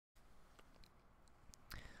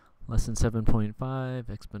Lesson 7.5,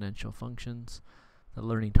 exponential functions. The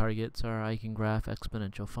learning targets are I can graph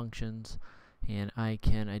exponential functions and I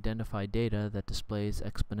can identify data that displays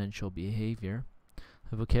exponential behavior.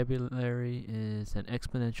 The vocabulary is an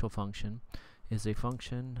exponential function is a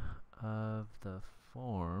function of the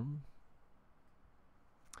form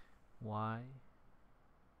y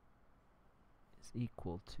is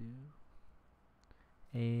equal to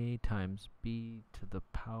a times b to the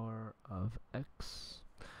power of x,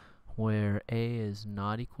 where a is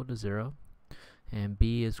not equal to 0 and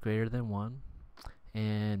b is greater than 1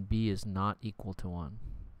 and b is not equal to 1.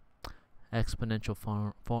 Exponential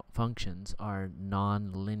functions are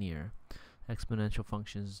non-linear. Exponential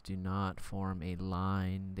functions do not form a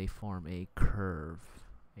line, they form a curve.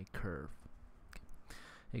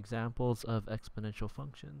 Examples of exponential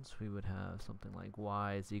functions, we would have something like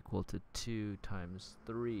y is equal to 2 times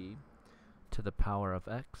 3 to the power of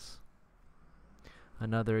x.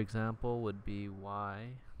 Another example would be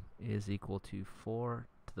y is equal to 4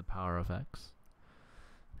 to the power of x.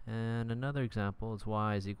 And another example is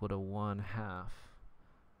y is equal to 1/2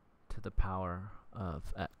 to the power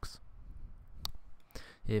of x.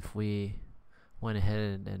 If we went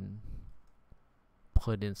ahead and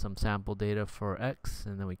put in some sample data for x,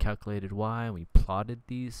 and then we calculated y, and we plotted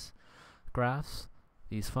these graphs,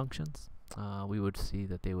 these functions, we would see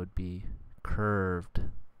that they would be curved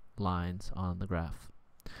lines on the graph.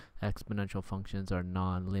 Exponential functions are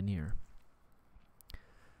non-linear.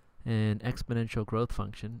 An exponential growth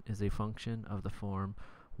function is a function of the form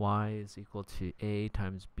y is equal to a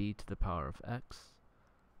times b to the power of x,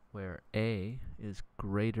 where a is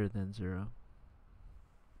greater than 0.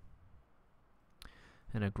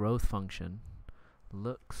 And a growth function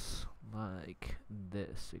looks like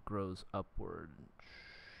this. It grows upward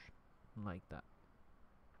like that.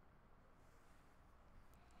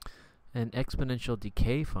 An exponential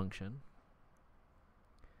decay function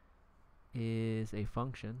is a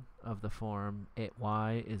function of the form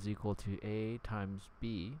y is equal to a times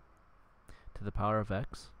b to the power of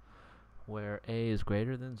x, where a is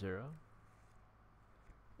greater than 0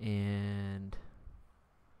 and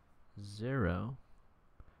 0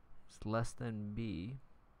 is less than b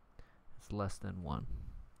is less than 1.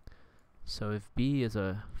 So if b is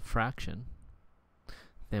a fraction,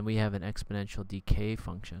 then we have an exponential decay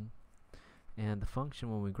function, and the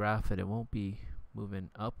function, when we graph it, it won't be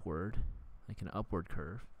moving upward like an upward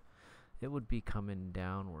curve. It would be coming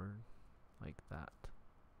downward like that.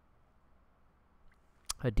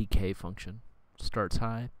 A decay function starts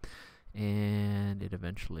high and it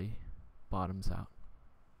eventually bottoms out.